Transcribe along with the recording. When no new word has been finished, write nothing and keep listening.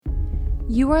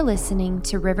You are listening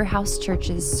to Riverhouse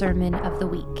Church's Sermon of the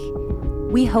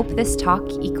Week. We hope this talk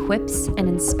equips and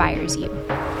inspires you.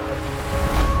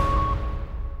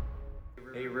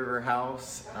 Hey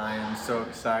Riverhouse, I am so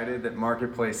excited that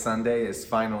Marketplace Sunday is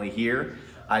finally here.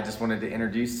 I just wanted to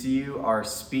introduce to you our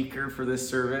speaker for this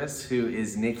service, who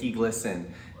is Nikki Glisson.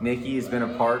 Nikki has been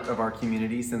a part of our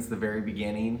community since the very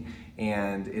beginning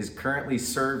and is currently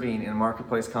serving in a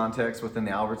marketplace context within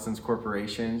the Albertsons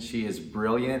Corporation. She is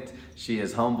brilliant, she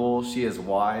is humble, she is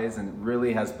wise, and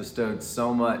really has bestowed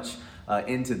so much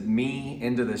into me,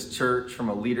 into this church from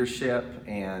a leadership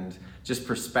and just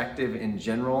perspective in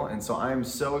general. And so I'm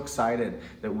so excited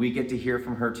that we get to hear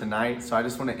from her tonight. So I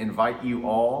just want to invite you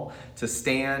all to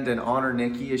stand and honor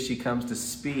Nikki as she comes to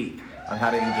speak on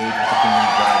how to engage with the kingdom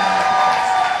of God in the marketplace.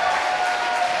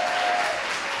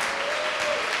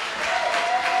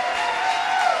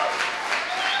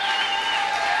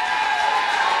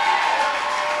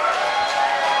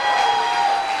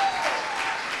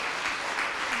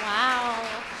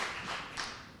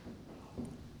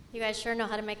 You guys sure know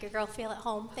how to make a girl feel at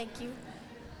home. Thank you.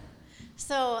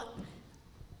 So,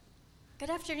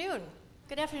 good afternoon.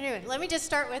 Good afternoon. Let me just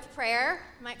start with prayer.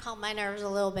 Might calm my nerves a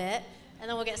little bit, and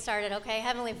then we'll get started, okay?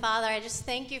 Heavenly Father, I just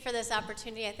thank you for this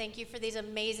opportunity. I thank you for these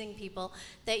amazing people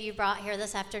that you brought here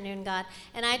this afternoon, God.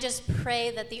 And I just pray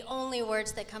that the only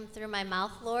words that come through my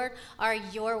mouth, Lord, are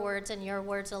your words and your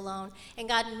words alone. And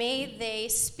God, may they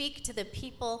speak to the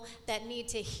people that need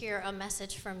to hear a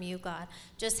message from you, God.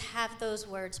 Just have those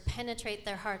words penetrate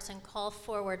their hearts and call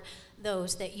forward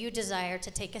those that you desire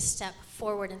to take a step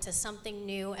forward into something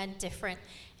new and different.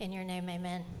 In your name,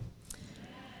 amen.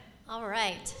 All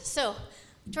right, so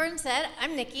Jordan said,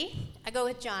 I'm Nikki. I go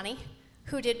with Johnny,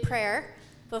 who did prayer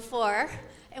before,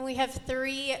 and we have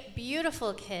three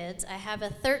beautiful kids. I have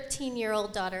a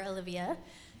 13-year-old daughter, Olivia,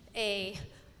 a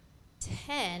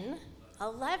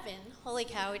 11, holy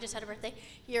cow, we just had a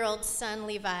birthday-year-old son,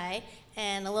 Levi,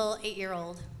 and a little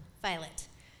 8-year-old, Violet.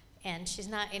 And she's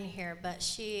not in here, but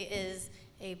she is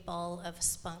a ball of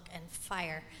spunk and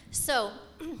fire. So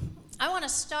I want to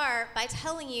start by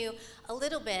telling you a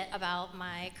little bit about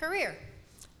my career,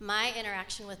 my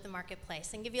interaction with the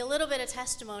marketplace, and give you a little bit of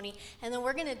testimony, and then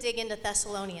we're going to dig into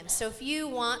Thessalonians. So if you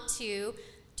want to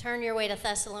turn your way to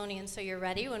Thessalonians so you're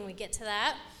ready when we get to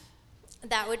that,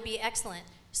 that would be excellent.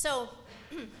 So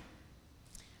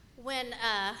when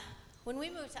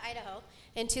we moved to Idaho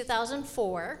in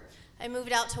 2004, I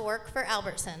moved out to work for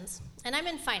Albertsons, and I'm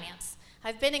in finance.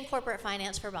 I've been in corporate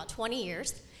finance for about 20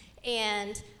 years,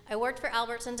 and I worked for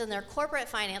Albertsons in their corporate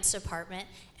finance department.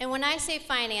 And when I say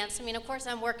finance, I mean, of course,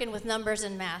 I'm working with numbers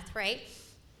and math, right?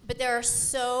 But there are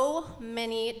so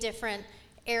many different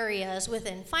areas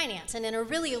within finance. And in a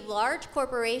really large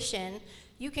corporation,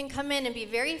 you can come in and be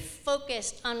very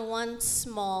focused on one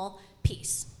small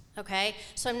piece. Okay,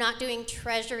 so I'm not doing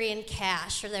treasury and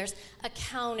cash, or there's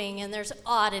accounting, and there's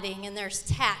auditing, and there's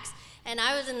tax. And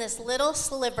I was in this little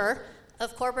sliver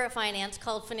of corporate finance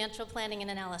called financial planning and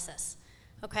analysis,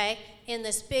 okay, in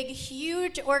this big,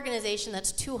 huge organization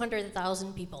that's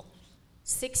 200,000 people,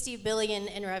 60 billion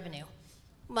in revenue.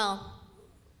 Well,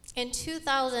 in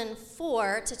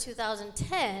 2004 to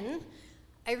 2010,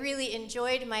 I really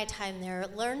enjoyed my time there,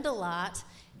 learned a lot,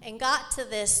 and got to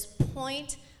this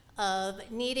point of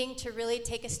needing to really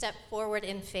take a step forward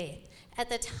in faith. At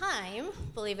the time,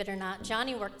 believe it or not,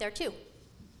 Johnny worked there too.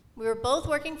 We were both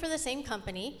working for the same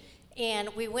company, and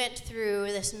we went through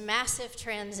this massive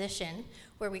transition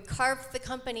where we carved the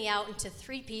company out into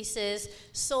 3 pieces,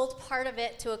 sold part of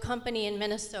it to a company in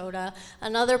Minnesota,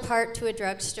 another part to a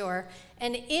drugstore,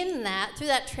 and in that, through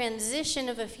that transition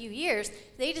of a few years,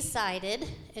 they decided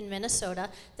in Minnesota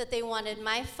that they wanted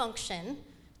my function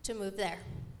to move there.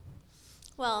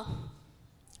 Well,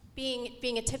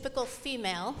 being a typical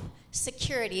female,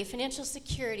 financial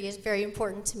security is very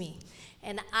important to me.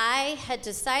 And I had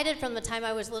decided from the time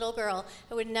I was a little girl,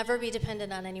 I would never be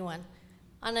dependent on anyone.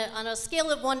 On a scale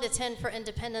of 1 to 10 for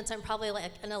independence, I'm probably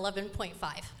like an 11.5,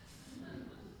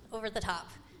 over the top.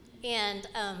 And,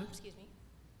 excuse me.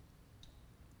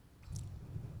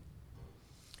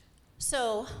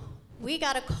 So we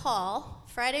got a call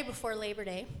Friday before Labor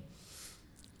Day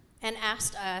and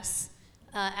asked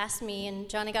me, and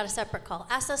Johnny got a separate call,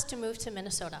 asked us to move to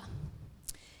Minnesota.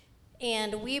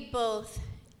 And we both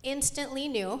instantly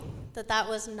knew that that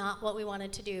was not what we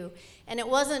wanted to do. And it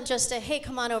wasn't just a, hey,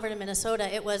 come on over to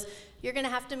Minnesota. It was, you're going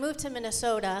to have to move to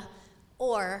Minnesota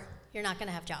or you're not going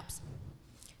to have jobs.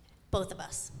 Both of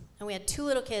us. And we had 2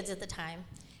 little kids at the time.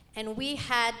 And we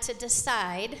had to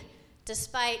decide,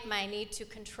 despite my need to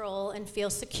control and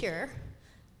feel secure,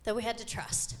 that we had to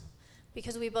trust.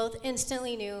 Because we both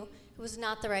instantly knew it was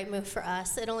not the right move for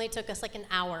us. It only took us like an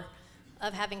hour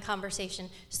of having conversation.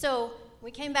 So we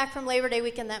came back from Labor Day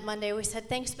weekend that Monday. We said,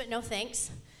 thanks, but no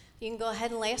thanks. You can go ahead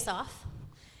and lay us off.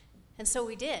 And so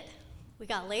we did. We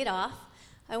got laid off.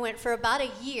 I went for about a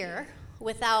year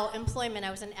without employment.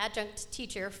 I was an adjunct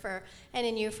teacher for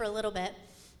NNU for a little bit.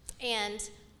 And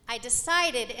I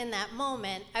decided in that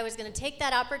moment I was going to take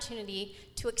that opportunity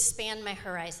to expand my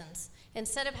horizons.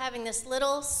 Instead of having this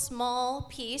little small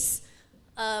piece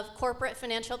of corporate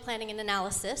financial planning and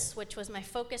analysis, which was my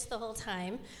focus the whole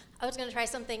time, I was going to try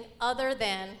something other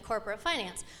than corporate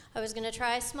finance. I was going to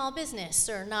try small business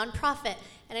or nonprofit,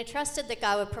 and I trusted that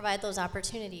God would provide those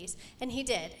opportunities. And he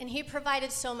did, and he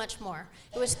provided so much more.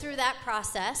 It was through that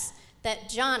process that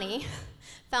Johnny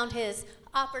found his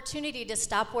opportunity to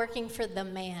stop working for the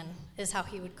man, is how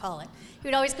he would call it. He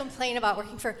would always complain about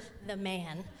working for the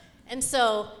man. And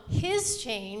so his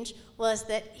change was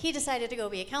that he decided to go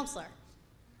be a counselor,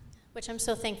 which I'm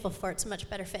so thankful for. It's a much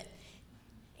better fit.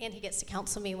 And he gets to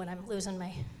counsel me when I'm losing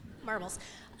my marbles.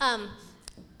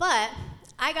 But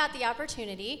I got the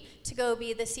opportunity to go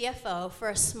be the CFO for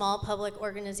a small public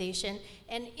organization.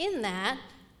 And in that,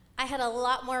 I had a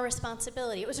lot more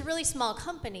responsibility. It was a really small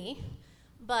company,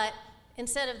 but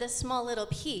instead of this small little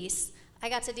piece, I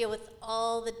got to deal with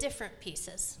all the different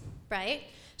pieces, right?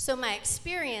 So my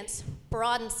experience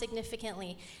broadened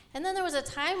significantly. And then there was a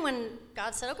time when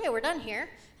God said, okay, we're done here.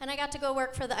 And I got to go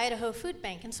work for the Idaho Food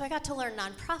Bank. And so I got to learn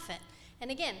nonprofit. And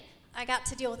again, I got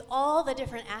to deal with all the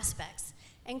different aspects.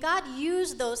 And God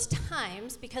used those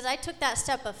times because I took that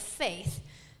step of faith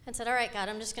and said, all right, God,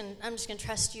 I'm just gonna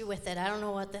trust you with it. I don't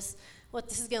know what this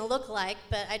is gonna look like,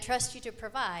 but I trust you to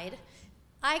provide.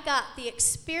 I got the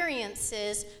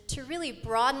experiences to really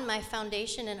broaden my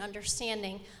foundation and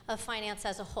understanding of finance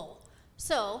as a whole.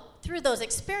 So through those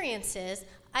experiences,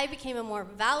 I became a more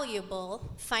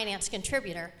valuable finance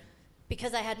contributor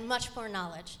because I had much more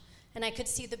knowledge and I could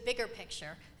see the bigger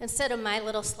picture instead of my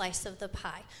little slice of the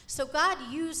pie. So God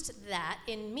used that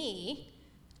in me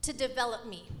to develop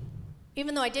me.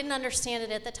 Even though I didn't understand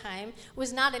it at the time, it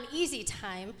was not an easy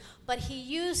time, but he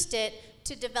used it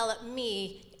to develop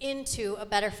me into a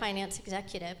better finance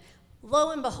executive.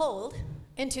 Lo and behold,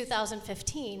 in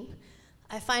 2015,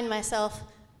 I find myself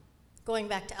going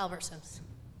back to Albertsons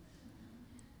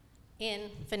in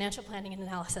financial planning and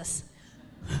analysis.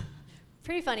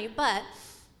 Pretty funny, but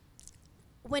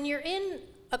when you're in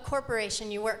a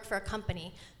corporation, you work for a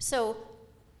company, so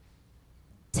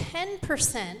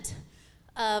 10%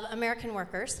 of American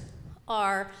workers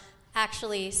are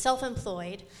actually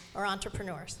self-employed or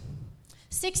entrepreneurs.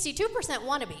 62%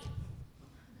 want to be,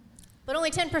 but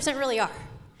only 10% really are.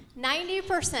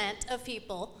 90% of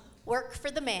people work for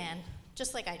the man,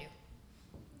 just like I do.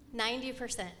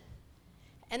 90%.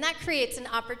 And that creates an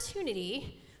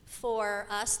opportunity for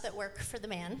us that work for the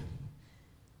man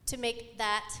to make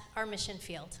that our mission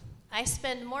field. I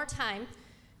spend more time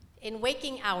in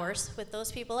waking hours with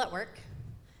those people at work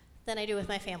than I do with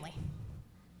my family.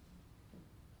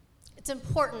 It's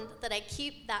important that I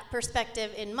keep that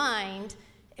perspective in mind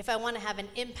if I want to have an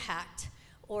impact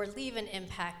or leave an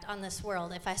impact on this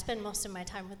world, if I spend most of my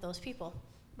time with those people,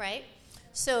 right?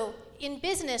 So in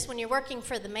business, when you're working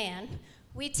for the man,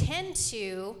 we tend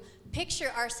to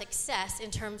picture our success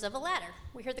in terms of a ladder.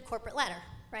 We hear the corporate ladder,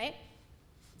 right?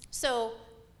 So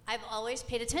I've always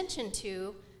paid attention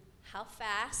to how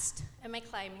fast am I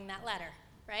climbing that ladder,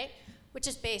 right? Which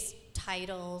is based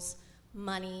titles,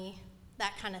 money,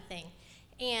 that kind of thing.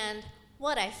 And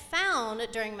what I found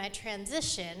during my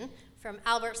transition from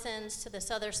Albertsons to this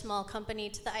other small company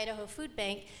to the Idaho Food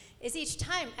Bank is each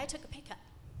time I took a pay cut.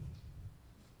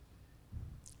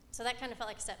 So that kind of felt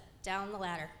like a step down the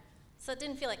ladder. So it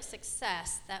didn't feel like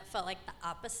success. That felt like the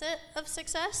opposite of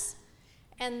success.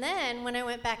 And then when I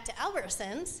went back to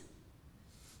Albertsons,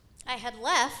 I had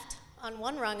left on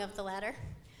one rung of the ladder.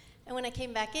 And when I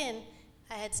came back in,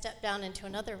 I had stepped down into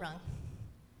another rung.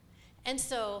 And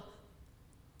so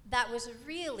that was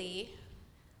really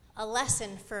a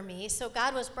lesson for me. So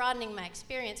God was broadening my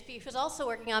experience, but he was also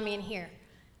working on me in here,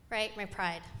 right? My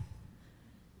pride.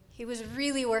 He was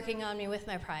really working on me with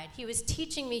my pride. He was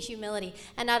teaching me humility.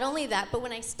 And not only that, but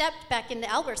when I stepped back into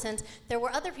Albertsons, there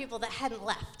were other people that hadn't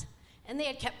left, and they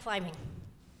had kept climbing.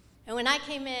 And when I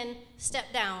came in,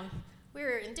 stepped down, we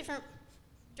were in different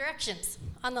directions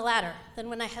on the ladder than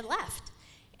when I had left.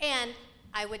 And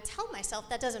I would tell myself,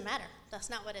 that doesn't matter. That's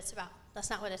not what it's about. That's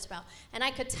not what it's about. And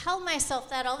I could tell myself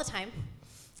that all the time.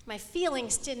 My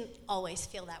feelings didn't always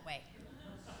feel that way.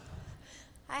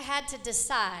 I had to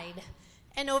decide.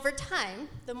 And over time,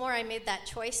 the more I made that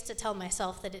choice to tell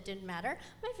myself that it didn't matter,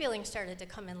 my feelings started to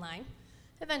come in line.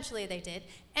 Eventually they did.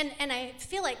 And I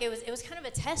feel like it was kind of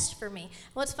a test for me.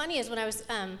 What's funny is when I was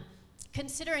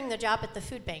considering the job at the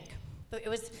food bank, it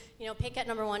was, pay cut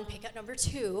number 1, pay cut number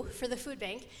 2 for the food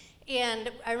bank. And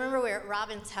I remember we were at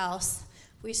Robin's house.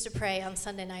 We used to pray on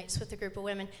Sunday nights with a group of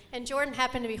women. And Jordan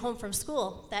happened to be home from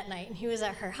school that night, and he was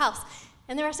at her house.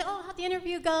 And they were saying, how'd the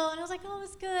interview go? And I was like, it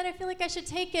was good. I feel like I should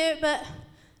take it, but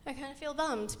I kind of feel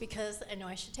bummed because I know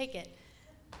I should take it.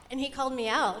 And he called me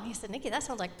out, and he said, Nikki, that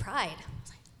sounds like pride.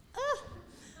 I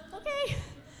was like, okay,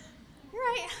 you're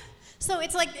right. So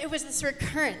it's like it was this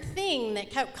recurrent thing that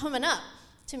kept coming up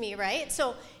to me, right?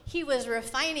 So he was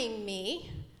refining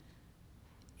me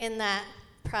in that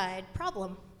pride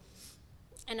problem.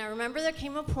 And I remember there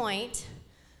came a point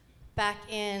back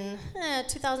in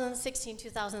 2016,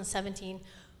 2017,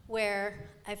 where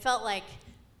I felt like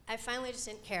I finally just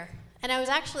didn't care. And I was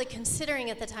actually considering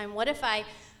at the time, what if I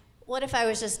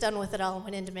was just done with it all and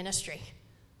went into ministry?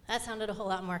 That sounded a whole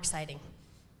lot more exciting.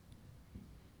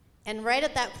 And right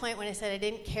at that point when I said I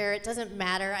didn't care, it doesn't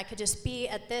matter, I could just be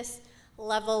at this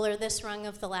level or this rung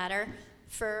of the ladder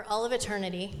for all of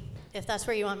eternity, if that's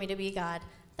where you want me to be, God,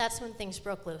 that's when things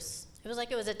broke loose. It was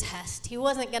like it was a test. He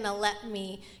wasn't going to let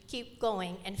me keep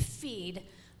going and feed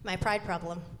my pride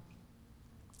problem.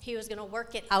 He was going to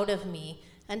work it out of me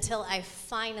until I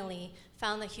finally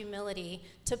found the humility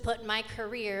to put my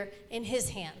career in his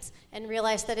hands and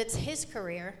realize that it's his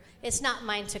career. It's not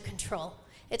mine to control.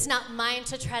 It's not mine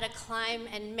to try to climb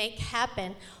and make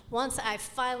happen. Once I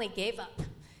finally gave up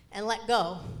and let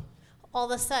go, all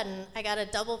of a sudden, I got a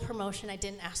double promotion I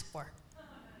didn't ask for.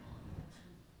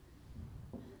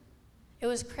 It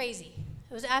was crazy.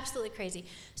 It was absolutely crazy.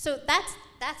 So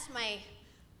that's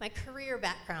my career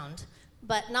background.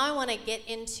 But now I want to get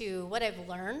into what I've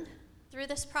learned through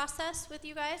this process with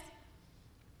you guys.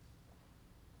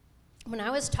 When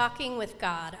I was talking with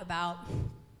God about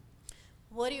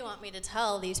what do you want me to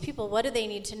tell these people, what do they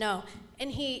need to know?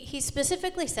 And he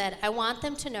specifically said, I want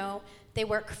them to know they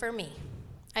work for me.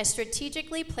 I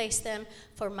strategically place them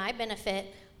for my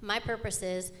benefit, my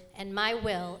purposes, and my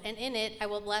will, and in it I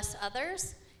will bless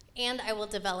others and I will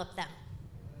develop them.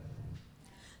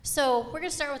 So we're going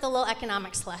to start with a little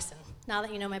economics lesson, now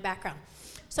that you know my background.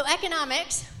 So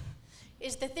economics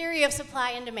is the theory of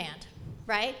supply and demand,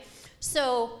 right?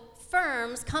 So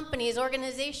firms, companies,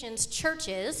 organizations,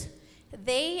 churches,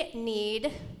 they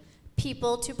need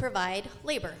people to provide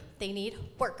labor. They need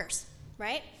workers,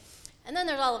 right? And then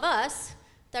there's all of us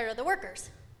that are the workers.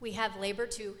 We have labor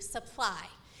to supply.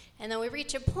 And then we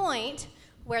reach a point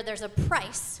where there's a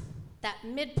price, that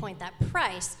midpoint, that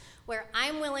price, where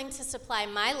I'm willing to supply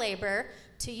my labor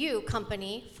to you,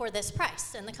 company, for this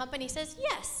price. And the company says,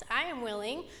 yes, I am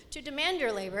willing to demand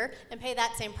your labor and pay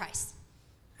that same price.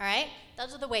 All right?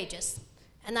 Those are the wages.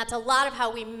 And that's a lot of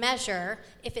how we measure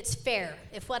if it's fair,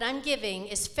 if what I'm giving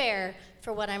is fair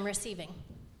for what I'm receiving.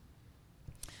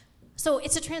 So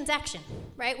it's a transaction,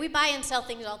 right? We buy and sell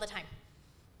things all the time.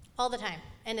 All the time.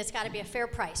 And it's got to be a fair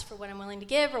price for what I'm willing to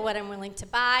give or what I'm willing to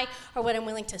buy or what I'm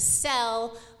willing to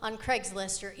sell on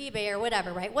Craigslist or eBay or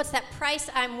whatever, right? What's that price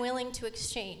I'm willing to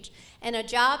exchange? And a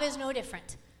job is no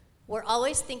different. We're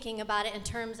always thinking about it in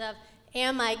terms of,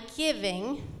 am I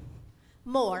giving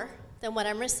more than what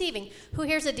I'm receiving? Who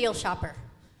here's a deal shopper?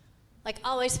 Like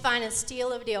always find and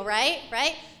steal a deal, right?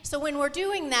 Right? So when we're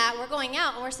doing that, we're going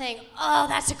out and we're saying, oh,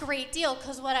 that's a great deal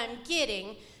because what I'm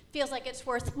getting feels like it's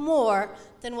worth more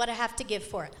than what I have to give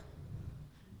for it,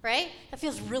 right? That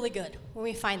feels really good when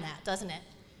we find that, doesn't it?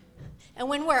 And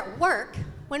when we're at work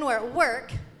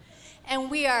and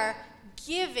we are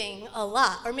giving a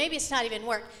lot, or maybe it's not even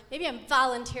work, maybe I'm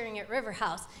volunteering at River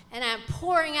House and I'm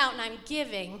pouring out and I'm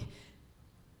giving,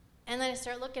 and then I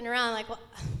start looking around like, well,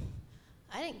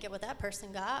 I didn't get what that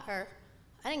person got, or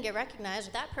I didn't get recognized,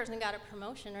 or that person got a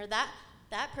promotion, or that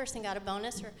person got a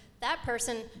bonus, or that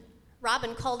person,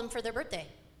 Robin called them for their birthday.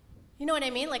 You know what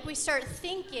I mean? Like we start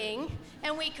thinking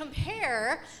and we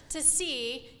compare to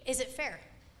see, is it fair,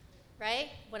 right?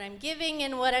 What I'm giving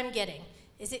and what I'm getting.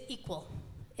 Is it equal?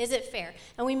 Is it fair?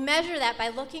 And we measure that by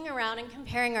looking around and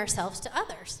comparing ourselves to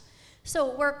others.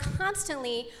 So we're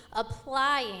constantly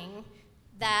applying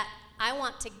that I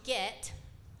want to get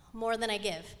more than I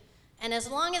give. And as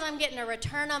long as I'm getting a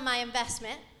return on my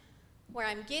investment, where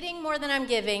I'm getting more than I'm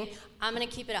giving, I'm going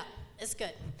to keep it up. It's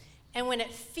good. And when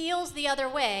it feels the other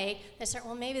way, I start,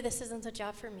 well, maybe this isn't a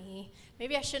job for me.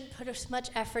 Maybe I shouldn't put as much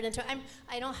effort into it.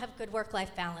 I don't have good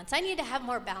work-life balance. I need to have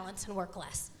more balance and work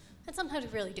less. And sometimes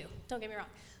we really do. Don't get me wrong.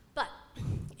 But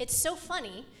it's so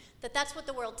funny that that's what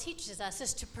the world teaches us,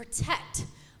 is to protect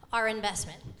our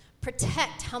investment.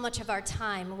 Protect how much of our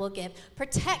time we'll give.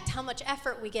 Protect how much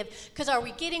effort we give. Because are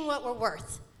we getting what we're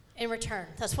worth? in return.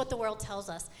 That's what the world tells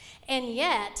us. And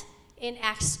yet, in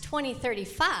Acts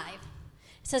 20:35, it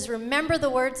says, remember the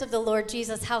words of the Lord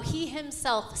Jesus, how he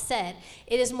himself said,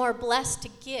 it is more blessed to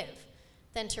give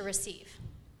than to receive.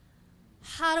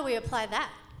 How do we apply that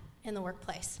in the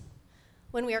workplace?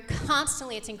 When we are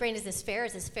constantly, it's ingrained, is this fair?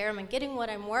 Is this fair? Am I getting what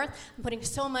I'm worth? I'm putting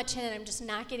so much in and I'm just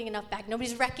not getting enough back.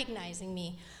 Nobody's recognizing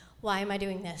me. Why am I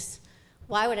doing this?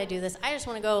 Why would I do this? I just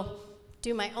want to go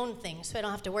do my own thing so I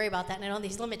don't have to worry about that and I don't have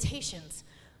these limitations,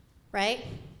 right?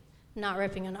 I'm not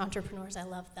ripping on entrepreneurs. I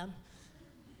love them.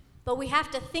 But we have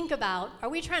to think about, are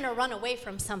we trying to run away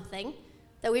from something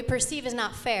that we perceive as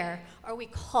not fair? Are we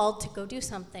called to go do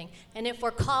something? And if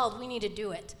we're called, we need to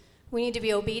do it. We need to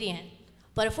be obedient.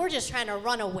 But if we're just trying to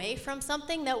run away from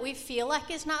something that we feel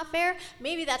like is not fair,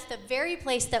 maybe that's the very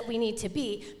place that we need to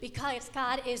be because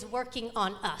God is working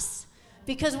on us.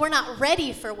 Because we're not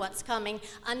ready for what's coming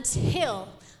until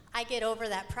I get over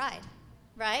that pride,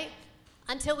 right?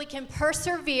 Until we can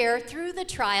persevere through the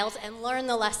trials and learn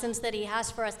the lessons that he has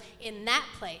for us in that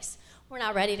place. We're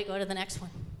not ready to go to the next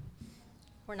one.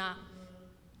 We're not.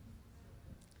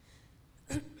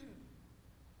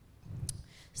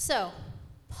 So,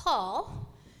 Paul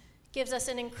gives us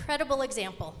an incredible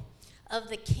example of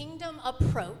the kingdom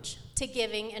approach to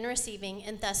giving and receiving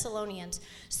in Thessalonians.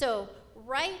 So,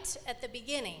 right at the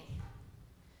beginning,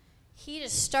 he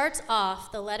just starts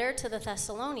off the letter to the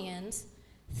Thessalonians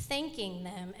thanking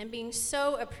them and being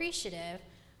so appreciative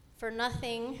for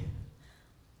nothing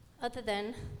other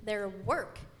than their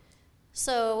work.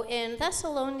 So in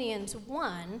Thessalonians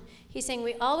 1, he's saying,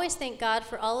 we always thank God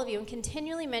for all of you and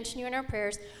continually mention you in our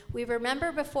prayers. We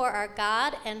remember before our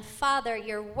God and Father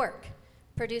your work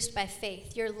produced by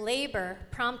faith, your labor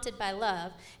prompted by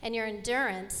love, and your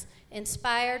endurance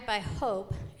inspired by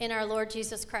hope in our Lord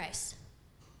Jesus Christ.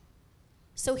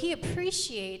 So he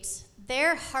appreciates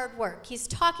their hard work. He's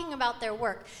talking about their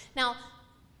work. Now,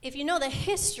 if you know the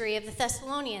history of the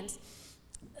Thessalonians,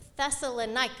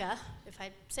 Thessalonica, if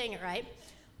I'm saying it right,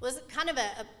 was kind of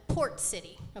a port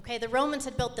city, okay? The Romans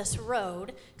had built this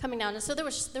road coming down, and so there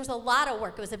was a lot of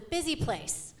work. It was a busy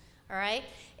place, all right?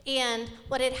 And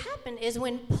what had happened is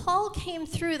when Paul came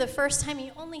through the first time,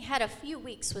 he only had a few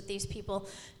weeks with these people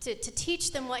to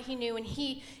teach them what he knew, and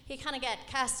he kind of got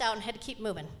cast out and had to keep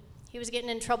moving. He was getting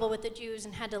in trouble with the Jews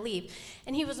and had to leave.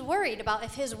 And he was worried about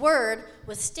if his word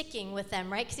was sticking with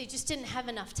them, right? Because he just didn't have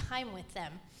enough time with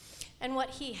them. And what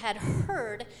he had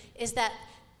heard is that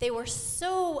they were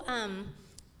so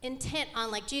intent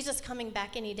on, like, Jesus coming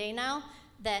back any day now,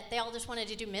 that they all just wanted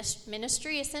to do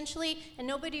ministry, essentially, and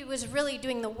nobody was really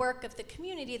doing the work of the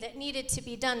community that needed to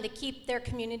be done to keep their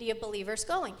community of believers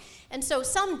going. And so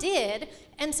some did,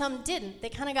 and some didn't. They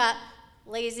kind of got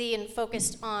lazy and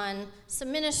focused on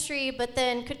some ministry, but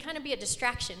then could kind of be a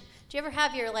distraction. Do you ever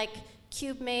have your, like,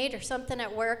 cube mate or something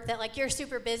at work that, like, you're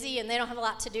super busy and they don't have a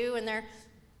lot to do, and they're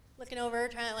looking over,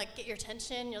 trying to, like, get your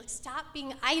attention? You're like, stop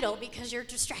being idle because you're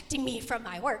distracting me from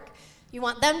my work. You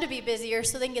want them to be busier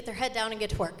so they can get their head down and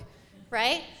get to work,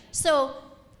 right? So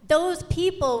those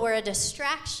people were a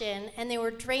distraction, and they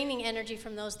were draining energy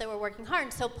from those that were working hard.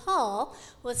 And so Paul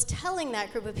was telling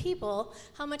that group of people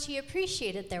how much he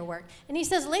appreciated their work. And he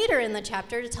says later in the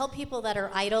chapter to tell people that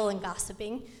are idle and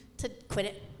gossiping to quit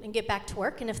it and get back to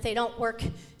work. And if they don't work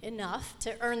enough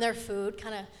to earn their food,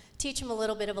 kind of teach them a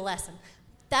little bit of a lesson.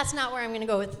 That's not where I'm going to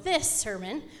go with this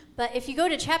sermon. But if you go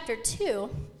to chapter 2,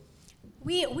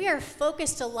 we are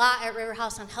focused a lot at River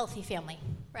House on healthy family,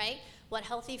 right? What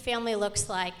healthy family looks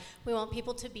like. We want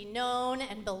people to be known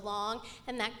and belong.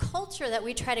 And that culture that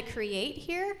we try to create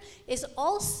here is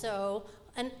also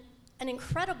an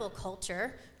incredible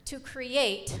culture to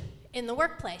create in the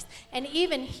workplace. And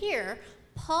even here,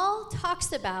 Paul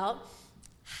talks about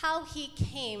how he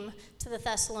came to the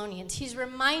Thessalonians. He's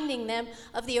reminding them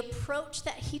of the approach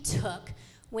that he took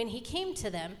when he came to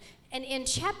them. And in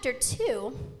chapter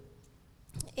 2,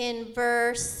 in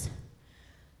verse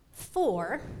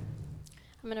 4,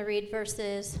 I'm going to read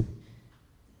verses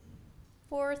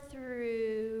 4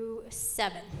 through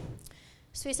 7.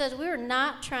 So he says, we were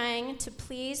not trying to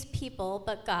please people,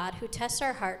 but God, who tests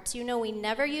our hearts. You know, we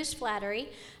never used flattery,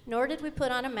 nor did we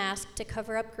put on a mask to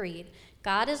cover up greed.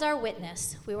 God is our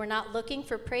witness. We were not looking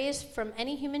for praise from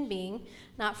any human being,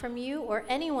 not from you or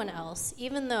anyone else,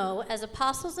 even though, as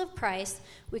apostles of Christ,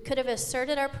 we could have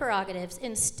asserted our prerogatives.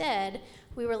 Instead,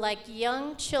 we were like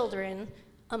young children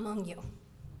among you.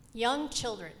 Young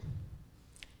children.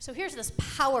 So here's this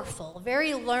powerful,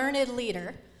 very learned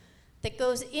leader that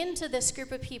goes into this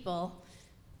group of people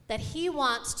that he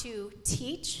wants to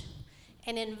teach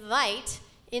and invite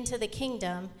into the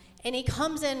kingdom, and he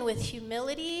comes in with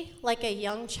humility like a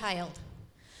young child.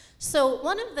 So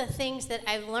one of the things that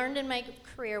I've learned in my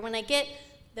career, when I get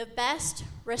the best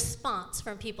response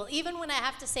from people, even when I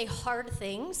have to say hard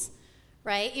things,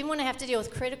 right? Even when I have to deal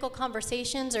with critical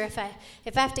conversations, or if I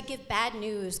have to give bad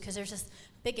news because there's this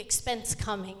big expense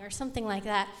coming or something like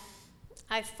that,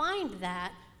 I find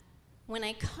that when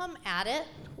I come at it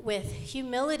with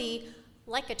humility,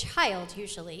 like a child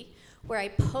usually, where I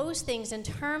pose things in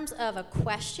terms of a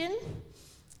question,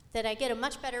 that I get a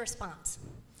much better response.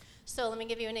 So let me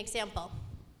give you an example.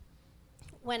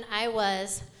 When I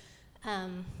was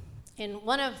in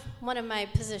one of my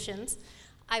positions,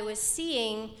 I was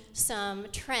seeing some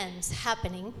trends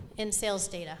happening in sales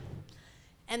data,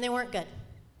 and they weren't good.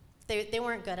 They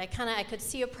weren't good. I could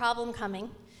see a problem coming,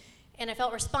 and I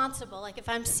felt responsible. Like, if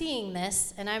I'm seeing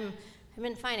this, and I'm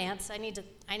in finance, I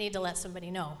need to let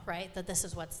somebody know, right? That this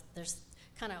is there's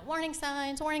kind of warning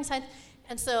signs.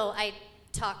 And so I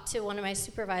talked to one of my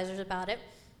supervisors about it,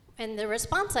 and the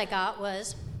response I got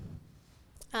was,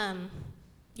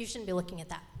 you shouldn't be looking at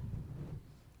that.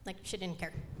 Like, she didn't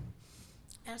care.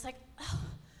 And I was like, oh,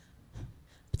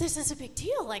 but this is a big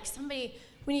deal. Like,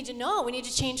 we need to know. We need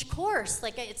to change course.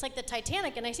 Like, it's like the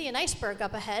Titanic, and I see an iceberg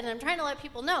up ahead, and I'm trying to let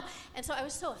people know. And so I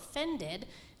was so offended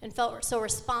and felt so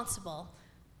responsible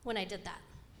when I did that.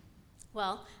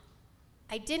 Well,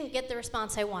 I didn't get the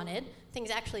response I wanted.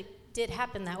 Things actually did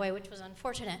happen that way, which was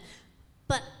unfortunate.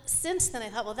 But since then, I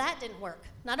thought, well, that didn't work.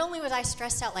 Not only was I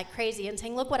stressed out like crazy and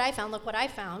saying, look what I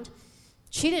found,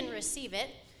 she didn't receive it,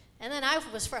 and then I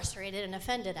was frustrated and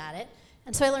offended at it.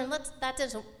 And so I learned, that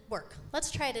doesn't work.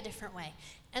 Let's try it a different way.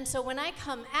 And so when I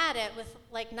come at it with,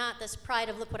 like, not this pride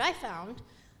of look what I found,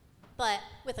 but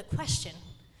with a question,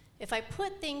 if I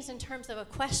put things in terms of a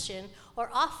question or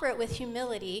offer it with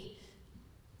humility,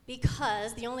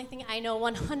 because the only thing I know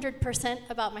 100%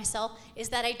 about myself is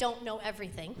that I don't know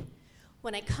everything.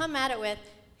 When I come at it with,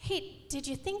 hey, did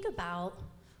you think about,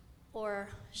 or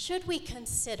should we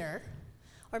consider,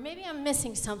 or maybe I'm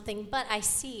missing something, but I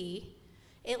see,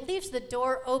 it leaves the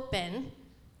door open,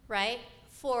 right,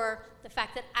 for the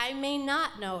fact that I may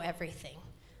not know everything.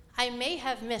 I may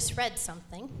have misread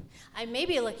something. I may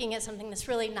be looking at something that's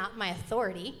really not my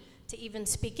authority to even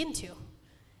speak into.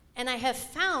 And I have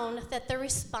found that the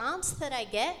response that I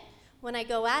get when I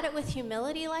go at it with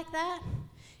humility like that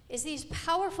is these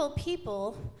powerful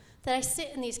people that I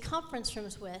sit in these conference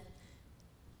rooms with,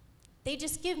 they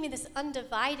just give me this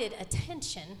undivided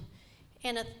attention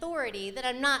and authority that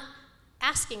I'm not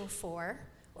asking for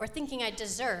or thinking I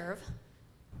deserve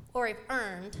or I've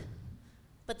earned,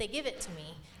 but they give it to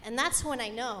me. And that's when I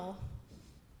know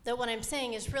that what I'm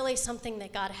saying is really something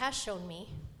that God has shown me,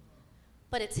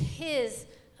 but it's His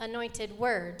anointed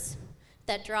words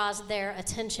that draws their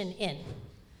attention in.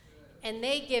 And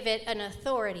they give it an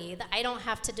authority that I don't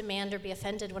have to demand or be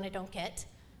offended when I don't get,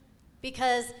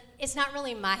 because it's not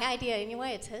really my idea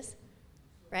anyway, it's His,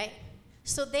 right?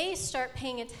 So they start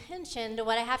paying attention to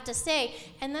what I have to say,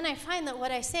 and then I find that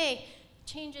what I say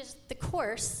changes the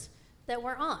course that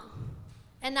we're on.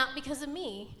 And not because of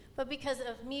me, but because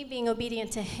of me being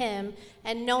obedient to Him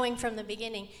and knowing from the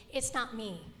beginning, it's not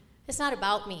me. It's not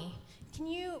about me. Can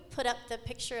you put up the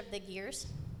picture of the gears?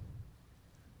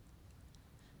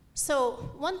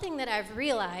 So one thing that I've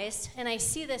realized, and I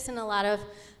see this in a lot of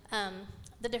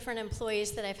the different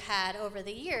employees that I've had over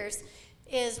the years,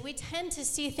 is we tend to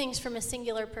see things from a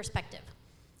singular perspective,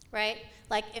 right?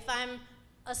 Like if I'm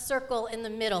a circle in the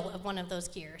middle of one of those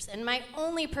gears, and my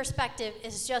only perspective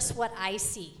is just what I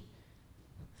see.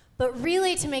 But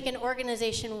really, to make an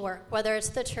organization work, whether it's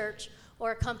the church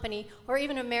or a company or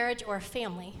even a marriage or a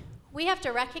family, we have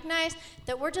to recognize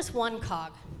that we're just one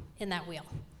cog in that wheel.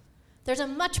 There's a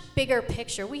much bigger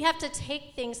picture. We have to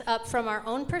take things up from our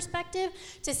own perspective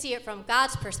to see it from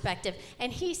God's perspective,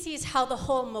 and He sees how the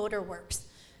whole motor works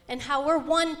and how we're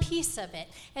one piece of it.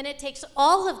 And it takes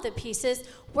all of the pieces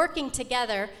working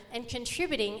together and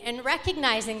contributing and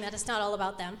recognizing that it's not all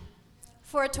about them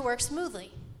for it to work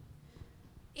smoothly.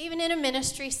 Even in a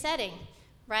ministry setting,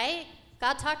 right?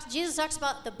 Jesus talks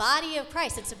about the body of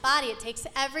Christ. It's a body. It takes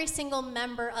every single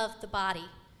member of the body.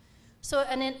 So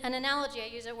an analogy I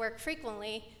use at work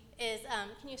frequently is,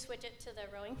 can you switch it to the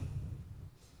rowing?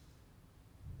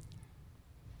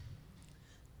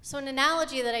 So an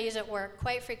analogy that I use at work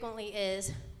quite frequently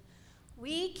is,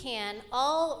 we can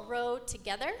all row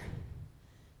together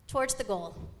towards the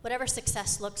goal, whatever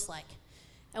success looks like.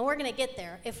 And we're going to get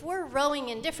there. If we're rowing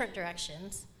in different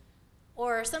directions,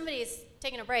 or somebody's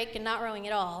taking a break and not rowing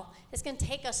at all, it's going to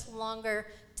take us longer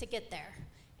to get there.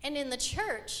 And in the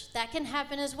church, that can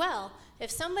happen as well.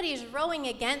 If somebody is rowing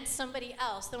against somebody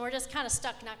else, then we're just kind of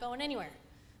stuck, not going anywhere,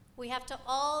 We have to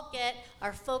all get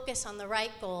our focus on the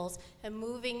right goals and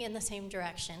moving in the same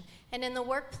direction. And in the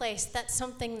workplace, that's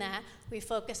something that we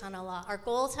focus on a lot. Our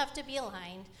goals have to be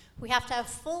aligned. We have to have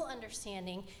full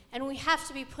understanding, and we have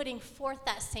to be putting forth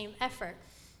that same effort.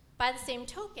 By the same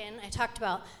token, I talked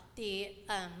about the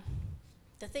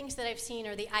things that I've seen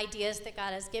or the ideas that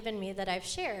God has given me that I've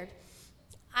shared.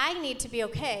 I need to be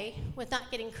okay with not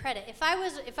getting credit. If I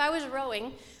was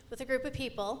rowing with a group of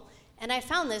people and I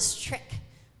found this trick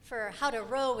for how to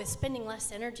row with spending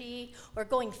less energy or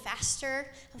going faster,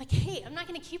 I'm like, hey, I'm not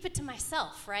going to keep it to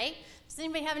myself, right? Does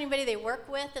anybody have anybody they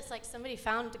work with that's like somebody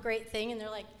found a great thing and they're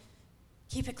like,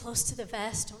 keep it close to the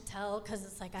vest, don't tell, because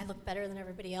it's like I look better than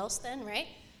everybody else then, right?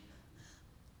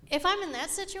 If I'm in that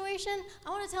situation, I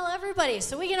want to tell everybody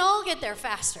so we can all get there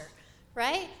faster,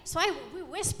 right? So we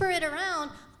whisper it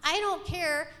around. I don't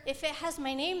care if it has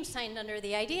my name signed under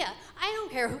the idea. I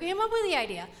don't care who came up with the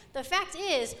idea. The fact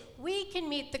is, we can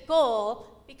meet the goal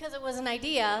because it was an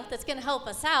idea that's going to help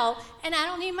us out, and I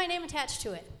don't need my name attached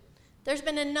to it. There's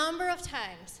been a number of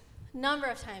times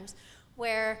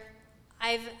where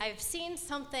I've seen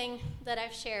something that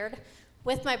I've shared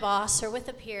with my boss or with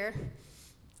a peer,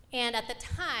 and at the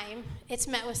time, it's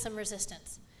met with some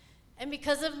resistance. And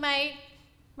because of my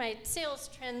sales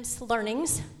trends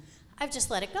learnings, I've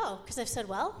just let it go, because I've said,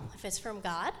 well, if it's from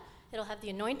God, it'll have the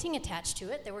anointing attached to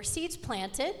it. There were seeds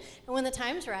planted, and when the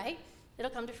time's right, it'll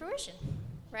come to fruition,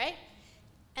 right?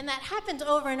 And that happens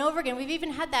over and over again. We've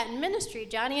even had that in ministry.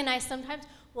 Johnny and I sometimes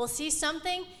will see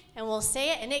something, and we'll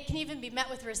say it, and it can even be met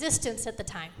with resistance at the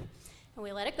time. And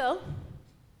we let it go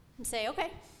and say,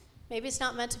 okay, maybe it's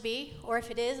not meant to be, or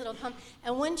if it is, it'll come.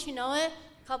 And wouldn't you know it,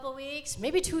 a couple weeks,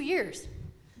 maybe 2 years,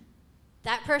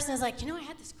 that person is like, I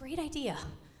had this great idea.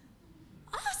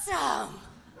 Awesome!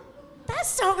 That's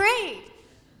so great!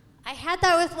 I had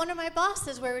that with one of my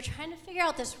bosses where we're trying to figure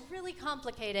out this really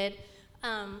complicated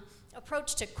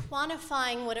approach to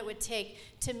quantifying what it would take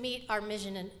to meet our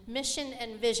mission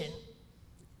and vision.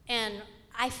 And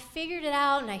I figured it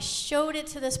out, and I showed it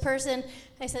to this person.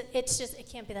 I said, it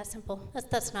can't be that simple.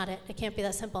 That's not it. It can't be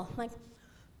that simple. I'm like,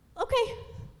 okay.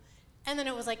 And then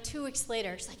it was like 2 weeks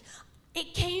later. She's like,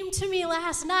 it came to me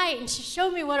last night, and she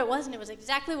showed me what it was, and it was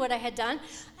exactly what I had done.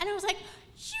 And I was like,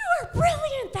 you are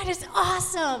brilliant. That is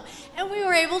awesome. And we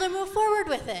were able to move forward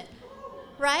with it,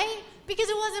 right? Because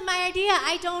it wasn't my idea.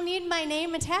 I don't need my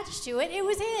name attached to it. It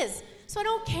was his. So I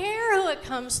don't care who it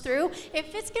comes through.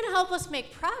 If it's going to help us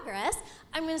make progress,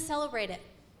 I'm going to celebrate it.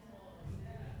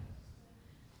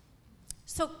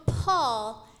 So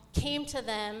Paul came to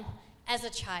them as a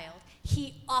child.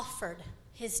 He offered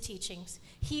his teachings.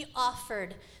 He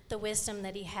offered the wisdom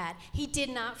that he had. He did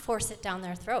not force it down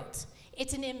their throats.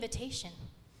 It's an invitation,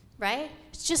 right?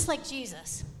 It's just like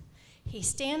Jesus. He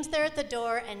stands there at the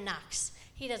door and knocks.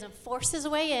 He doesn't force his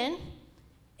way in.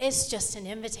 It's just an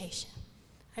invitation.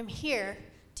 I'm here.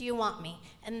 Do you want me?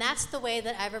 And that's the way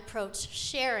that I've approached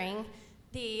sharing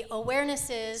the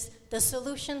awarenesses, the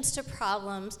solutions to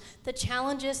problems, the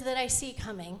challenges that I see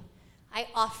coming. I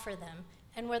offer them.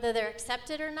 And whether they're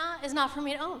accepted or not is not for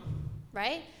me to own,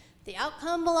 right? The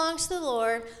outcome belongs to the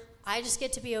Lord. I just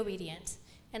get to be obedient.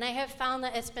 And I have found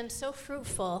that it's been so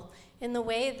fruitful in the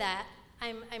way that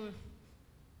I'm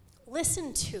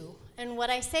listened to. And what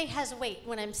I say has weight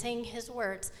when I'm saying his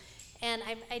words. And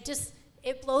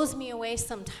it blows me away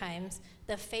sometimes,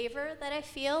 the favor that I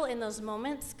feel in those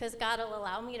moments, because God will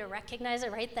allow me to recognize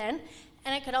it right then.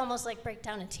 And I could almost like break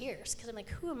down in tears, because I'm like,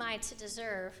 who am I to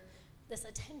deserve this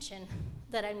attention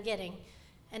that I'm getting?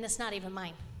 And it's not even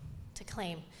mine to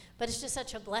claim. But it's just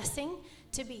such a blessing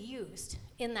to be used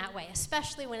in that way,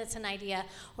 especially when it's an idea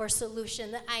or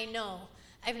solution that I know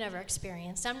I've never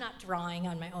experienced. I'm not drawing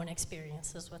on my own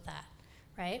experiences with that,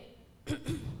 right?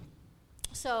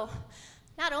 So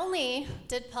not only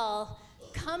did Paul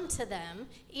come to them,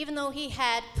 even though he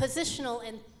had positional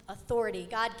authority,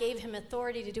 God gave him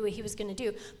authority to do what he was going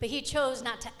to do, but he chose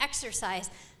not to exercise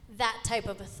that type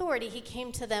of authority. He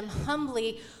came to them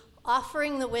humbly,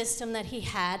 offering the wisdom that he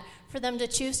had for them to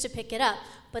choose to pick it up.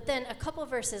 But then a couple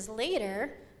verses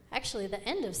later, actually the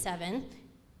end of 7,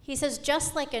 he says,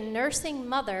 just like a nursing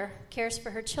mother cares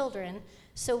for her children,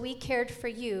 so we cared for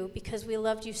you because we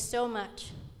loved you so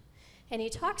much. And he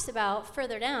talks about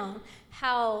further down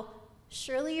how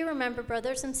surely you remember,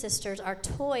 brothers and sisters, our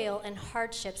toil and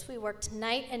hardships. We worked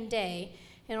night and day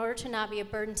in order to not be a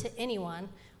burden to anyone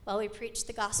while we preached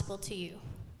the gospel to you.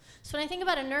 So when I think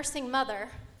about a nursing mother,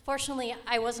 fortunately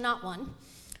I was not one,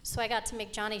 so I got to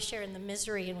make Johnny share in the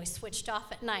misery, and we switched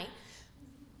off at night.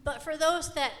 But for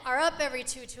those that are up every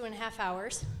 2.5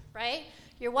 hours, right,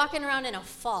 you're walking around in a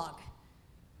fog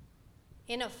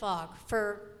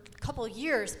for couple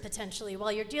years potentially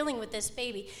while you're dealing with this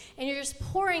baby, and you're just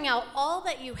pouring out all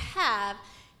that you have.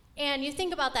 And you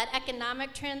think about that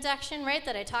economic transaction, right,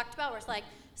 that I talked about, where it's like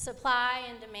supply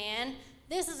and demand.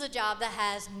 This is a job that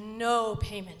has no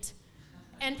payment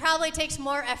and probably takes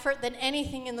more effort than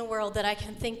anything in the world that I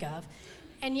can think of.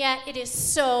 And yet it is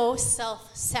so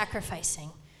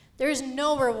self-sacrificing. There is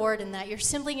no reward in that. You're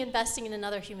simply investing in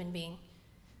another human being,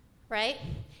 right?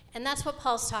 And that's what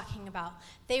Paul's talking about.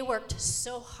 They worked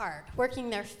so hard, working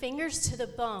their fingers to the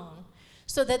bone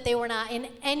so that they were not in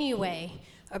any way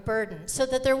a burden, so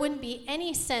that there wouldn't be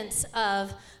any sense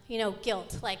of,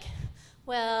 guilt, like,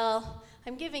 well,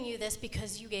 I'm giving you this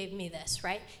because you gave me this,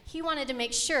 right? He wanted to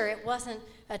make sure it wasn't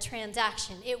a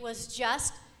transaction. It was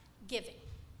just giving,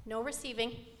 no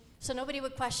receiving, so nobody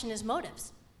would question his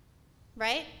motives,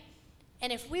 right?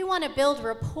 And if we want to build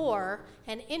rapport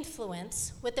and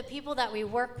influence with the people that we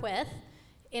work with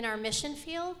in our mission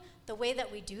field, the way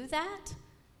that we do that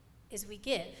is we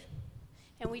give.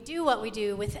 And we do what we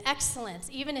do with excellence,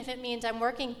 even if it means I'm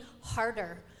working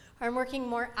harder, or I'm working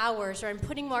more hours, or I'm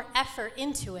putting more effort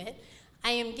into it.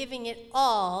 I am giving it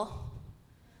all,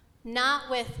 not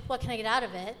with what can I get out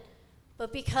of it,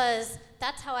 but because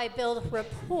that's how I build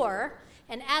rapport.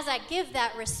 And as I give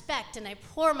that respect and I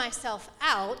pour myself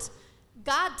out,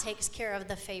 God takes care of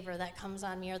the favor that comes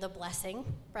on me, or the blessing,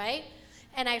 right?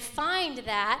 And I find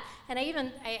that, and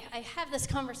I have this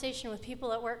conversation with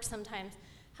people at work sometimes,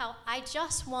 how I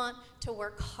just want to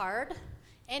work hard,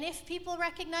 and if people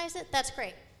recognize it, that's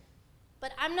great.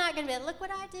 But I'm not going to be like, look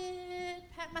what I did,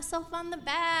 pat myself on the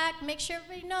back, make sure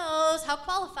everybody knows how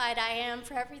qualified I am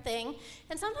for everything.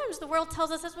 And sometimes the world tells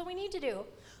us that's what we need to do.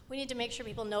 We need to make sure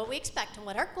people know what we expect and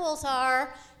what our goals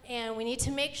are, and we need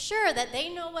to make sure that they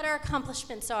know what our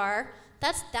accomplishments are.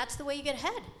 That's the way you get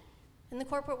ahead in the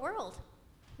corporate world,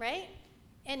 right?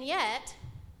 And yet,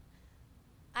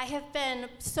 I have been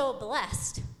so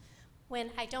blessed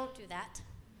when I don't do that.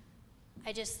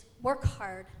 I just work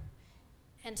hard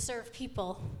and serve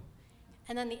people,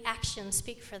 and then the actions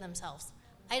speak for themselves.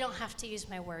 I don't have to use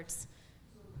my words.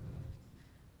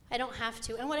 I don't have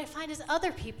to. And what I find is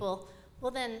other people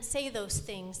will then say those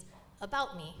things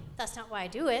about me. That's not why I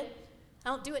do it. I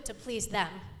don't do it to please them.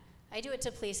 I do it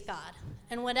to please God.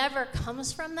 And whatever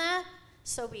comes from that,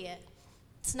 so be it.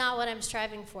 It's not what I'm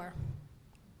striving for.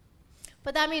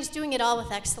 But that means doing it all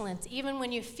with excellence, even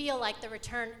when you feel like the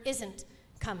return isn't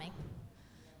coming,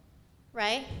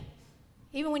 right?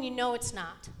 Even when you know it's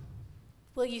not.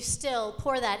 Will you still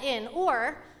pour that in?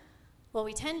 Or what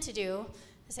we tend to do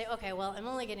is say, okay, well, I'm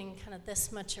only getting kind of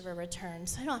this much of a return,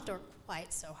 so I don't have to work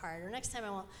quite so hard. Or next time I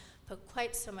won't put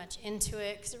quite so much into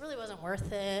it because it really wasn't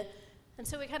worth it. And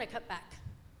so we kind of cut back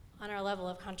on our level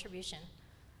of contribution.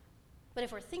 But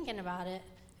if we're thinking about it,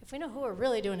 if we know who we're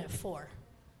really doing it for,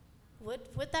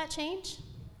 would that change?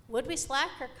 Would we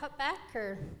slack or cut back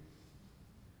or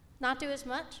not do as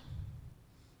much?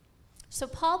 So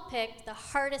Paul picked the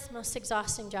hardest, most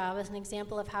exhausting job as an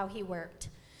example of how he worked.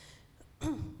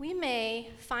 We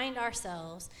may find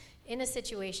ourselves in a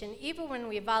situation, even when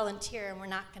we volunteer and we're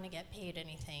not going to get paid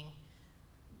anything,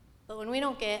 but when we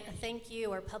don't get a thank you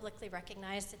or publicly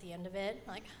recognized at the end of it,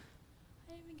 like,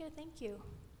 I didn't even get a thank you.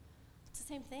 It's the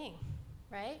same thing,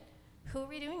 right? Who are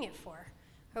we doing it for?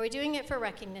 Are we doing it for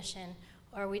recognition,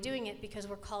 or are we doing it because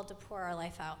we're called to pour our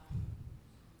life out?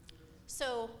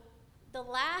 So the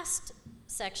last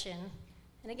section,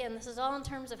 and again, this is all in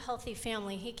terms of healthy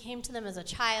family. He came to them as a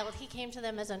child. He came to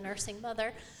them as a nursing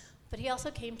mother, but he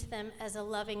also came to them as a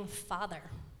loving father.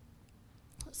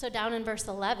 So down in verse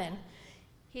 11,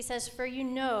 he says, "For you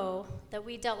know that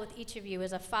we dealt with each of you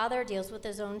as a father deals with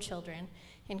his own children,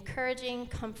 encouraging,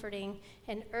 comforting,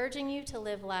 and urging you to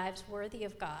live lives worthy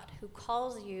of God, who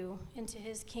calls you into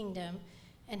his kingdom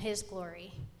and his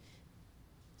glory."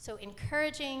 So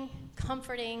encouraging,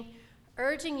 comforting,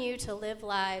 urging you to live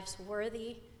lives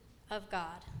worthy of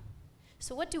God.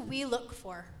 So what do we look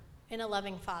for in a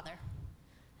loving father?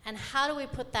 And how do we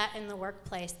put that in the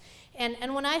workplace?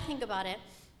 And when I think about it,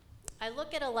 I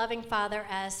look at a loving father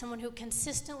as someone who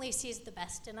consistently sees the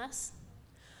best in us,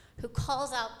 who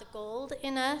calls out the gold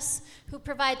in us, who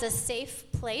provides a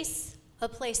safe place, a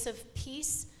place of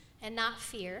peace and not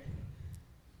fear,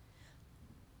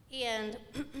 and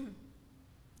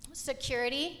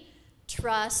security,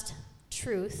 trust,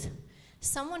 truth,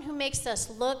 someone who makes us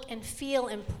look and feel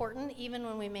important even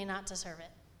when we may not deserve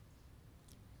it.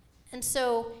 And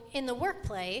so in the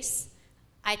workplace,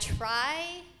 I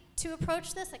try to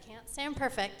approach this. I can't say I'm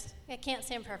perfect.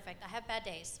 I have bad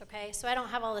days, okay? So I don't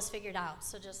have all this figured out.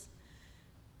 So just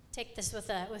take this with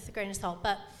a grain of salt.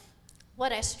 But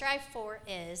what I strive for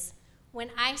is when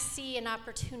I see an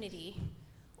opportunity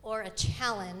or a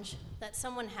challenge that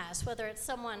someone has, whether it's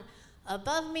someone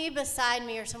above me, beside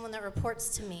me, or someone that reports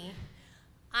to me,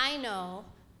 I know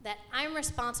that I'm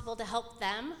responsible to help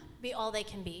them be all they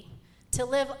can be, to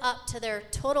live up to their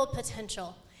total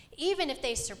potential, even if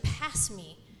they surpass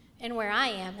me in where I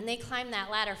am and they climb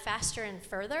that ladder faster and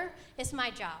further. It's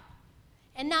my job.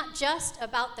 And not just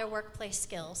about their workplace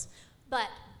skills, but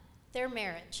their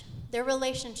marriage, their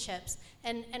relationships,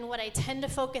 and what I tend to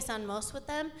focus on most with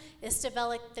them is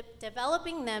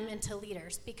developing them into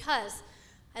leaders, because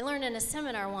I learned in a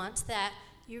seminar once that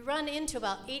you run into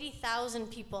about 80,000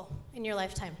 people in your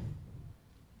lifetime.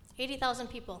 80,000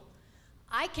 people.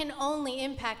 I can only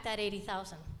impact that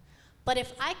 80,000. But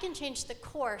if I can change the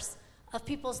course of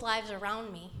people's lives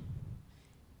around me,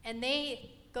 and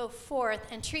they go forth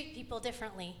and treat people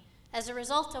differently as a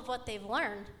result of what they've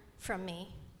learned from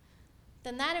me,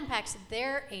 then that impacts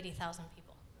their 80,000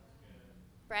 people,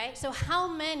 right? So how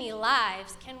many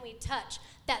lives can we touch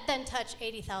that then touch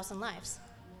 80,000 lives?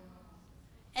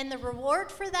 And the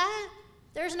reward for that,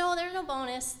 there's no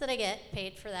bonus that I get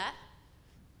paid for that.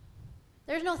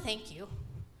 There's no thank you.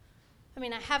 I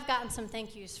mean, I have gotten some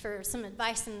thank yous for some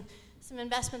advice and some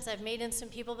investments I've made in some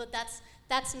people, but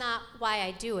that's not why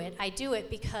I do it. I do it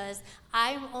because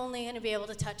I'm only going to be able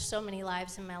to touch so many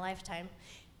lives in my lifetime.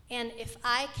 And if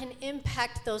I can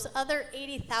impact those other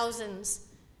 80,000s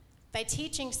by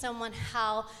teaching someone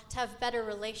how to have better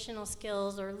relational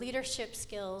skills or leadership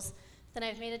skills, then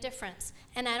I've made a difference.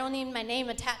 And I don't need my name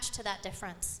attached to that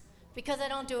difference, because I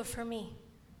don't do it for me,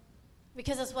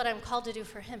 because it's what I'm called to do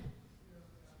for him.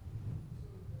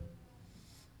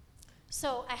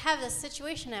 So I have this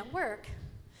situation at work.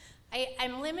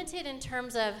 I'm limited in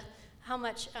terms of how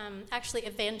much actual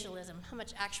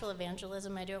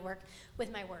evangelism I do at work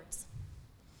with my words.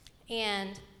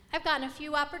 And I've gotten a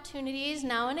few opportunities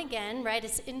now and again, right?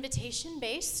 It's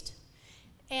invitation-based.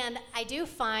 And I do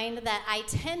find that I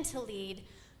tend to lead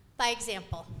by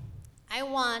example. I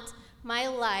want my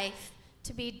life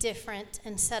to be different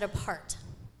and set apart.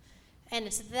 And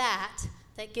it's that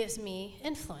gives me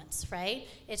influence, right?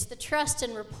 It's the trust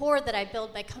and rapport that I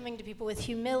build by coming to people with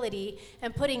humility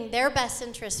and putting their best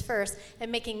interests first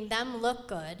and making them look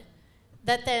good,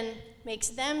 that then makes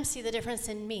them see the difference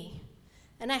in me.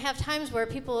 And I have times where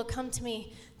people will come to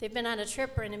me, they've been on a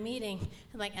trip or in a meeting,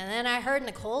 and then I heard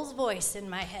Nicole's voice in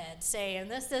my head saying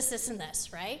this, and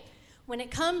this, right? When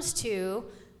it comes to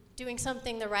doing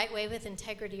something the right way with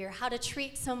integrity or how to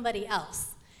treat somebody else.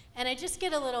 And I just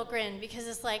get a little grin, because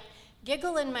it's like,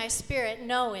 giggle in my spirit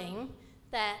knowing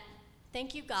that,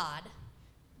 thank you, God,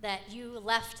 that you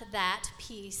left that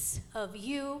piece of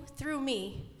you through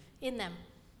me in them,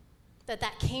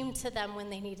 that came to them when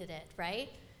they needed it, right?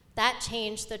 That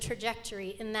changed the trajectory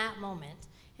in that moment.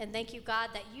 And thank you,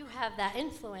 God, that you have that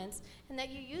influence and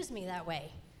that you use me that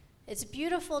way. It's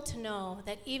beautiful to know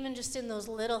that even just in those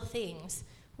little things,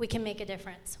 we can make a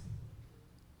difference.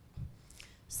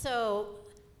 So,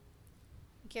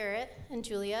 Garrett and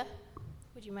Julia,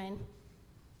 would you mind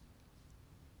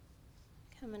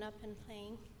coming up and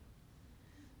playing?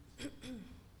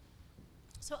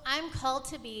 So I'm called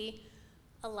to be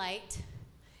a light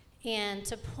and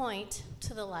to point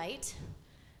to the light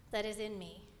that is in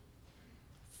me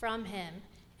from him.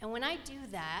 And when I do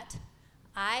that,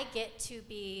 I get to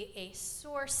be a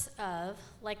source of,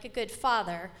 like a good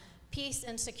father, peace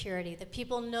and security, that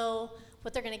people know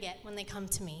what they're going to get when they come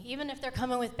to me, even if they're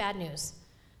coming with bad news.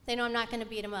 They know I'm not going to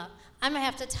beat them up. I might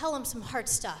have to tell them some hard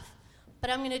stuff, but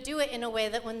I'm going to do it in a way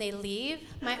that when they leave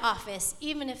my office,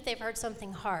 even if they've heard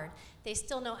something hard, they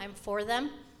still know I'm for them,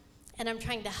 and I'm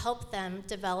trying to help them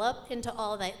develop into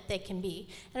all that they can be.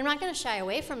 And I'm not going to shy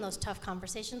away from those tough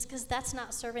conversations, because that's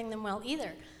not serving them well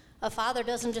either. A father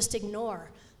doesn't just ignore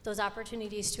those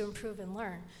opportunities to improve and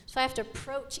learn. So I have to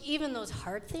approach even those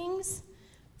hard things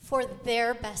for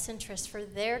their best interest, for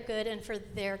their good, and for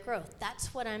their growth.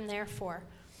 That's what I'm there for.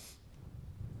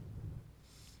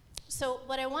 So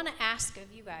what I want to ask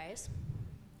of you guys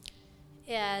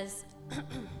is,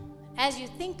 as you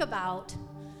think about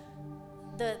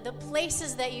the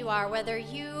places that you are, whether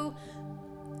you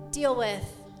deal with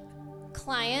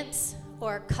clients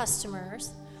or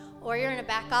customers, or you're in a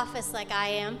back office like I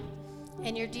am,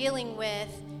 and you're dealing with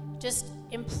just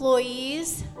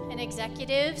employees and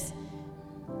executives,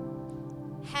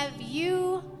 have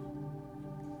you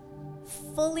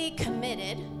fully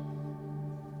committed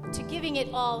to giving it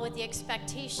all with the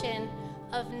expectation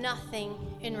of nothing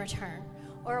in return?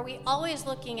 Or are we always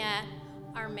looking at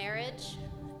our marriage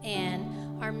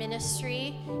and our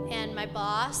ministry and my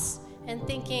boss and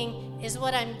thinking, is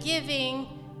what I'm giving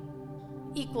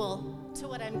equal to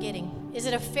what I'm getting? Is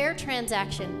it a fair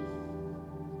transaction?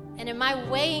 And am I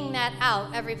weighing that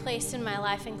out every place in my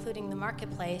life, including the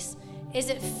marketplace? Is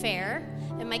it fair?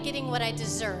 Am I getting what I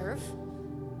deserve?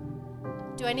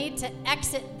 Do I need to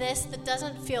exit this that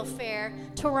doesn't feel fair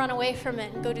to run away from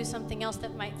it and go do something else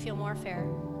that might feel more fair?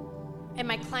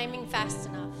 Am I climbing fast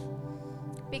enough?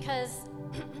 Because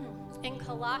in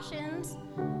Colossians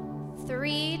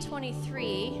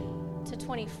 3:23 to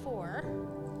 24,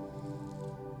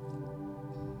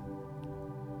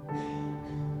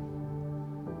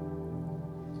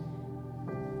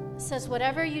 it says,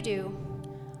 whatever you do,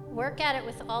 work at it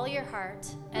with all your heart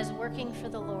as working for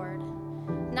the Lord,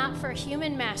 not for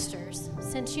human masters,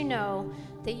 since you know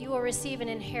that you will receive an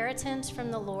inheritance from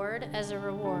the Lord as a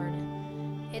reward.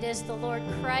 It is the Lord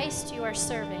Christ you are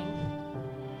serving.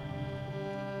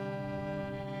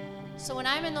 So when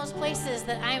I'm in those places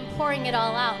that I am pouring it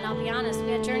all out, and I'll be honest,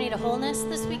 we had Journey to Wholeness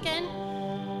this weekend,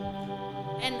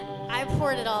 and I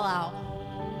poured it all out.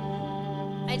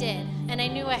 I did, and I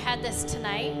knew I had this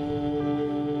tonight,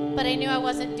 but I knew I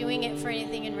wasn't doing it for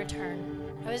anything in return.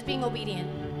 I was being obedient,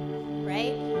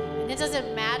 right? And it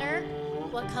doesn't matter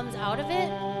what comes out of it,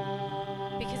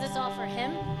 because it's all for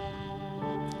Him.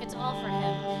 It's all for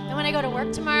Him. And when I go to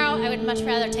work tomorrow, I would much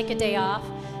rather take a day off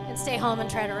and stay home and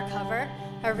try to recover.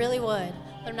 I really would,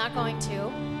 but I'm not going to.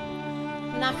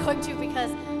 I'm not going to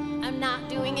because I'm not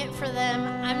doing it for them.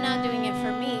 I'm not doing it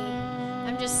for me.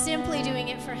 I'm just simply doing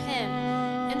it for Him.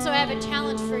 And so I have a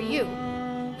challenge for you.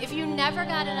 If you never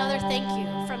got another thank you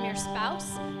from your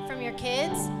spouse, from your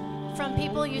kids, from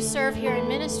people you serve here in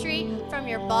ministry, from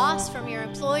your boss, from your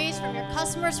employees, from your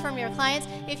customers, from your clients,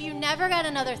 if you never got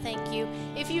another thank you,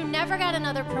 if you never got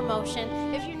another promotion,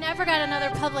 if you never got another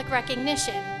public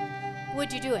recognition,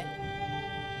 would you do it?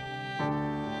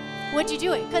 Would you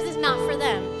do it? Because it's not for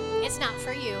them. It's not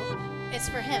for you. It's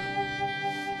for Him.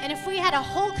 And if we had a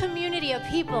whole community of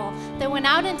people that went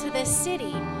out into this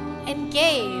city and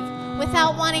gave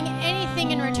without wanting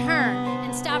anything in return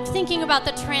and stopped thinking about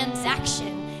the transaction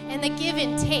and the give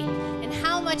and take and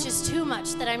how much is too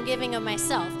much that I'm giving of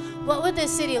myself, what would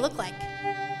this city look like?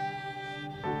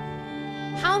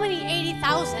 How many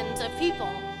 80,000s of people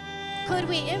could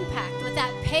we impact with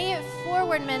that pay it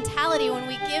forward mentality? When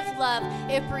we give love,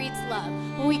 it breeds love.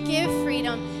 When we give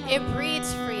freedom, it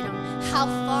breeds freedom. How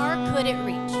far could it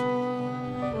reach?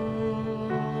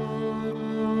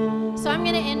 So I'm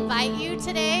going to invite you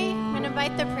today, I'm going to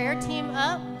invite the prayer team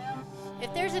up.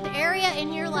 If there's an area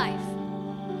in your life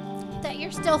that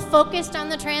you're still focused on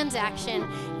the transaction,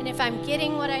 and if I'm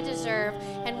getting what I deserve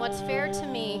and what's fair to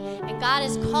me, and God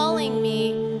is calling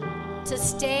me to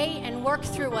stay and work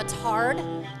through what's hard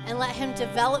and let Him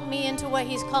develop me into what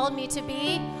He's called me to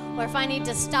be, or if I need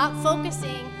to stop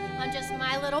focusing on just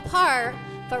my little part,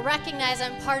 but recognize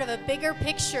I'm part of a bigger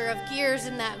picture of gears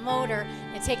in that motor.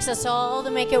 It takes us all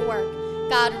to make it work.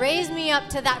 God, raise me up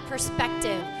to that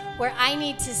perspective where I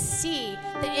need to see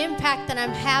the impact that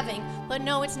I'm having, but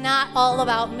no, it's not all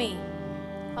about me.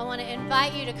 I want to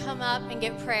invite you to come up and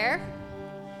get prayer.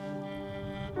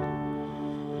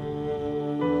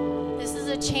 This is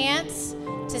a chance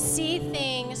to see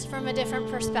things from a different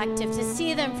perspective, to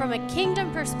see them from a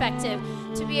kingdom perspective,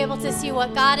 to be able to see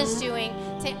what God is doing.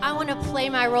 Say, I want to play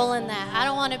my role in that. I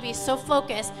don't want to be so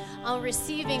focused on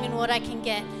receiving and what I can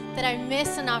get that I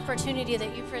miss an opportunity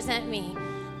that you present me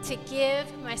to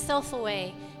give myself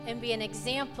away and be an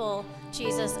example,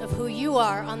 Jesus, of who you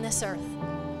are on this earth.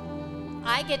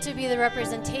 I get to be the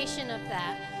representation of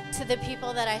that to the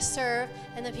people that I serve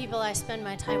and the people I spend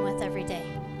my time with every day.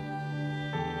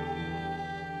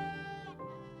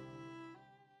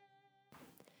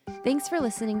 Thanks for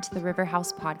listening to the River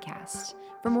House podcast.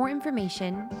 For more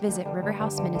information, visit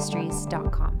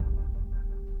riverhouseministries.com.